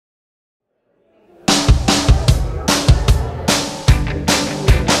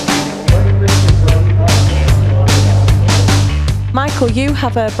Michael, you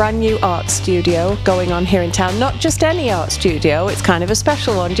have a brand new art studio going on here in town. Not just any art studio, it's kind of a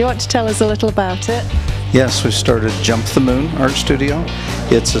special one. Do you want to tell us a little about it? Yes, we started Jump the Moon Art Studio.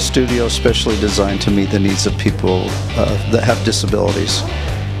 It's a studio specially designed to meet the needs of people that have disabilities.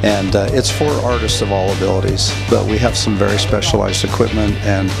 And it's for artists of all abilities, but we have some very specialized equipment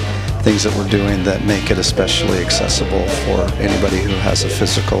and things that we're doing that make it especially accessible for anybody who has a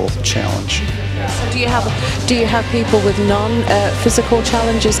physical challenge. So do you have people with non-physical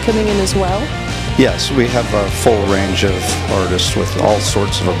challenges coming in as well? Yes, we have a full range of artists with all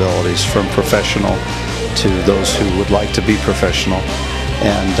sorts of abilities, from professional to those who would like to be professional,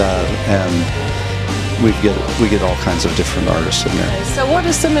 and we get all kinds of different artists in there. So what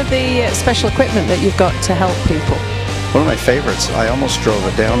are some of the special equipment that you've got to help people? One of my favorites, I almost drove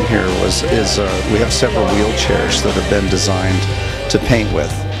it down here, is we have several wheelchairs that have been designed to paint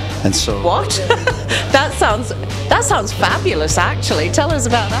with. And so what? That sounds fabulous, actually. Tell us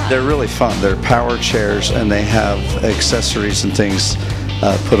about that. They're really fun. They're power chairs, and they have accessories and things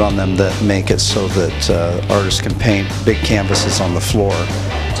put on them that make it so that artists can paint big canvases on the floor.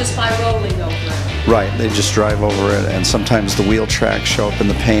 Just by rolling over it. Right, they just drive over it, and sometimes the wheel tracks show up in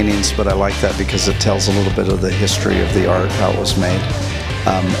the paintings, but I like that because it tells a little bit of the history of the art, how it was made.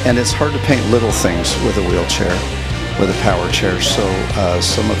 And it's hard to paint little things with a wheelchair, with a power chair, so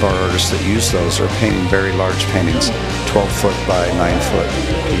some of our artists that use those are painting very large paintings, 12-foot by 9-foot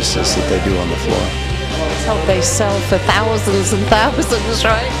pieces that they do on the floor. Let's hope they sell for thousands and thousands,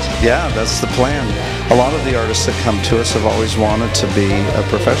 right? Yeah, that's the plan. A lot of the artists that come to us have always wanted to be a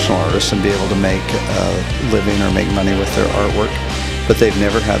professional artist and be able to make a living or make money with their artwork, but they've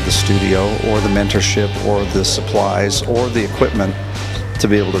never had the studio or the mentorship or the supplies or the equipment to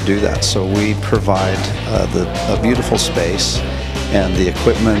be able to do that. So we provide a beautiful space and the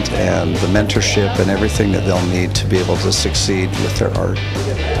equipment and the mentorship and everything that they'll need to be able to succeed with their art.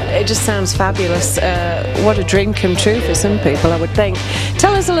 It just sounds fabulous. What a dream come true for some people, I would think.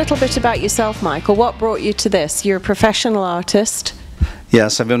 Tell us a little bit about yourself, Michael. What brought you to this? You're a professional artist.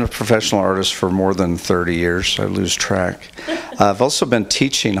 Yes, I've been a professional artist for more than 30 years. I lose track. I've also been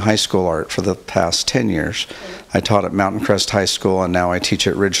teaching high school art for the past 10 years. I taught at Mountain Crest High School, and now I teach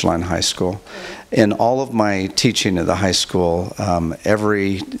at Ridgeline High School. In all of my teaching at the high school,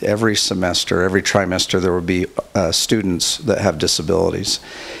 every semester, every trimester, there would be students that have disabilities.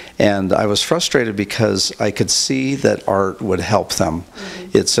 And I was frustrated because I could see that art would help them.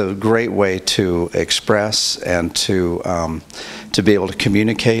 It's a great way to express and to be able to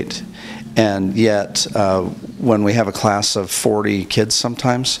communicate. And yet, when we have a class of 40 kids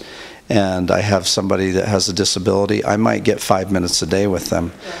sometimes, and I have somebody that has a disability, I might get 5 minutes a day with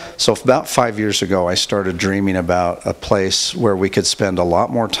them. So about 5 years ago, I started dreaming about a place where we could spend a lot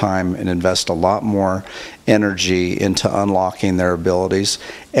more time and invest a lot more energy into unlocking their abilities.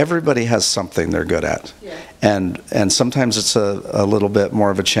 Everybody has something they're good at. Yeah. And sometimes it's a little bit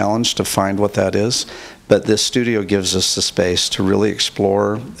more of a challenge to find what that is. But this studio gives us the space to really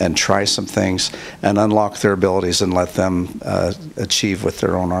explore and try some things and unlock their abilities and let them achieve with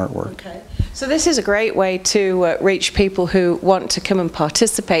their own artwork. Okay. So this is a great way to reach people who want to come and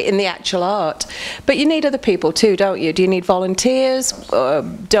participate in the actual art. But you need other people too, don't you? Do you need volunteers,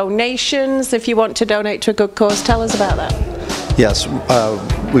 donations if you want to donate to a good cause? Tell us about that. Yes,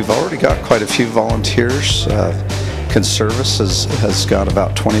 we've already got quite a few volunteers. Conservice has got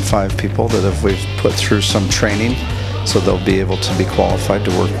about 25 people that we've put through some training, so they'll be able to be qualified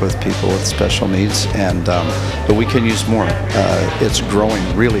to work with people with special needs. And but we can use more. It's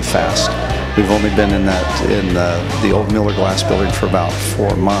growing really fast. We've only been in the old Miller Glass building for about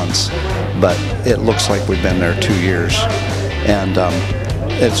 4 months, but it looks like we've been there 2 years, and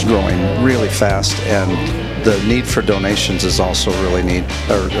it's growing really fast. And the need for donations is also really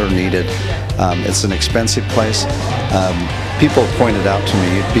needed. It's an expensive place. People have pointed out to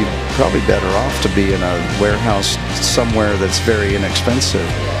me, you'd be probably better off to be in a warehouse somewhere that's very inexpensive.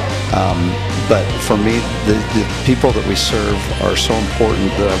 But for me, the people that we serve are so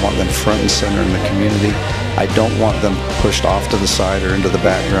important that I want them front and center in the community. I don't want them pushed off to the side or into the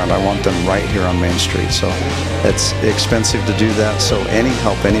background. I want them right here on Main Street. So it's expensive to do that, so any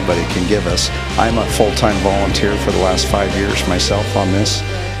help anybody can give us. I'm a full-time volunteer for the last 5 years myself on this,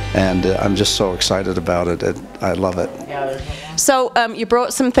 and I'm just so excited about it. I love it. So you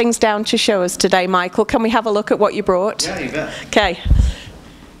brought some things down to show us today, Michael. Can we have a look at what you brought? Yeah, you bet. Okay.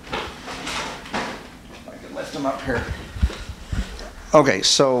 I can lift them up here. Okay,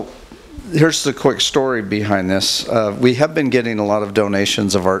 so here's the quick story behind this. We have been getting a lot of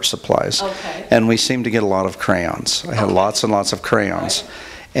donations of art supplies, and we seem to get a lot of crayons. I had lots and lots of crayons.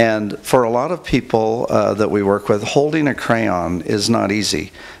 And for a lot of people that we work with, holding a crayon is not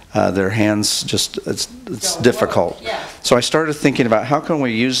easy. Their hands just, it's difficult. Yeah. So I started thinking about how can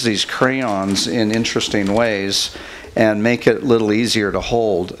we use these crayons in interesting ways and make it a little easier to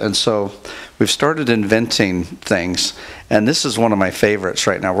hold. And so we've started inventing things. And this is one of my favorites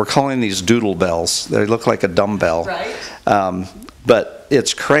right now. We're calling these doodle bells. They look like a dumbbell. Right. But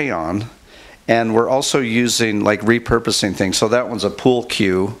it's crayon. And we're also using, like, repurposing things. So that one's a pool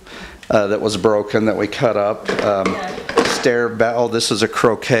cue that was broken that we cut up. Oh, this is a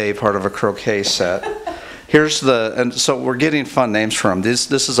croquet, part of a croquet set. And so we're getting fun names from them.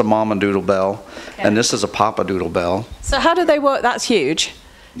 This is a Mama Doodle Bell, and this is a Papa Doodle Bell. So how do they work? That's huge.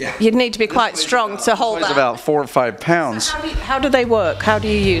 Yeah. You'd need to be quite strong to hold that. It's about 4 or 5 pounds. So how do they work? How do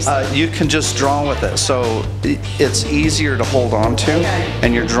you use them? You can just draw with it. So it's easier to hold on to,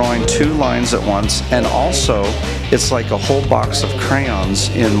 and you're drawing 2 lines at once. And also, it's like a whole box of crayons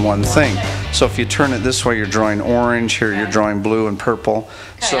in one thing. So if you turn it this way, you're drawing orange. Here, you're drawing blue and purple.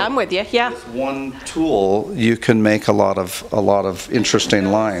 Okay, so I'm with you. Yeah. With one tool, you can make a lot of interesting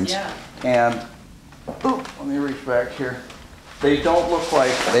lines. Yeah. And let me reach back here. They don't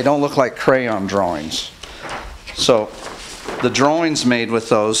look like crayon drawings. So the drawings made with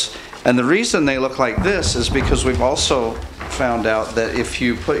those, and the reason they look like this is because we've also found out that if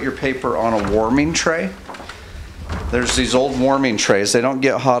you put your paper on a warming tray, there's these old warming trays. They don't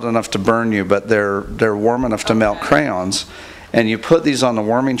get hot enough to burn you, but they're warm enough to melt crayons. And you put these on the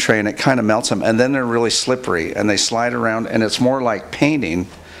warming tray and it kind of melts them, and then they're really slippery and they slide around, and it's more like painting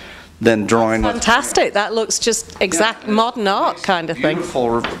than drawing. Fantastic. That looks just exact modern art kind of thing.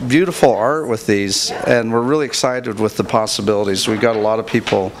 Beautiful art with these, and we're really excited with the possibilities. We've got a lot of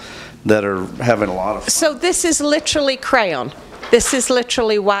people that are having a lot of fun. So this is literally crayon. This is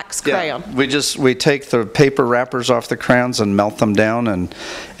literally wax crayon. Yeah, we take the paper wrappers off the crayons and melt them down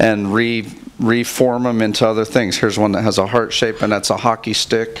and reform them into other things. Here's one that has a heart shape, and that's a hockey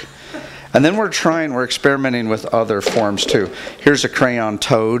stick. And then we're experimenting with other forms too. Here's a crayon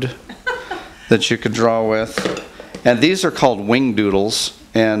toad that you could draw with. And these are called wing doodles.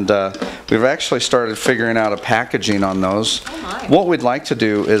 And we've actually started figuring out a packaging on those. Oh my. What we'd like to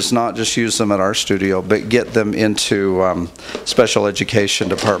do is not just use them at our studio, but get them into special education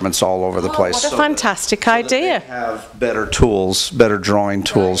departments all over the place. What a fantastic idea. They have better tools, better drawing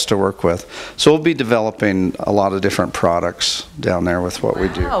tools to work with. So we'll be developing a lot of different products down there with what we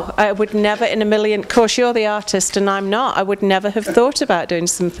do. Oh, I would never in a million, of course you're the artist and I'm not, I would never have thought about doing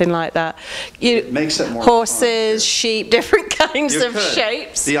something like that. It makes it more horses, sheep, different kinds of shapes.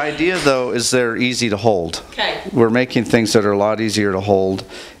 The idea, though, is they're easy to hold. Okay. We're making things that are a lot easier to hold,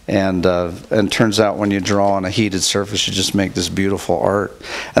 and turns out when you draw on a heated surface, you just make this beautiful art.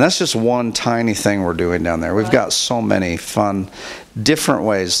 And that's just one tiny thing we're doing down there. We've got so many fun, different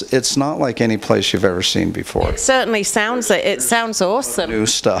ways. It's not like any place you've ever seen before. It certainly sounds it. It sounds awesome. New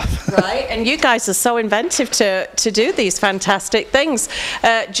stuff. Right, and you guys are so inventive to do these fantastic things.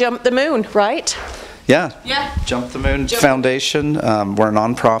 Jump the Moon, right? Yeah. Jump the Moon Foundation. We're a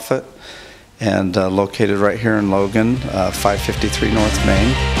nonprofit and located right here in Logan, 553 North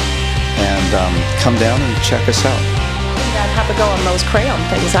Main. And come down and check us out. I'd have a go on those crayon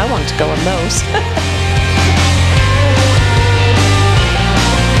things. I want to go on those.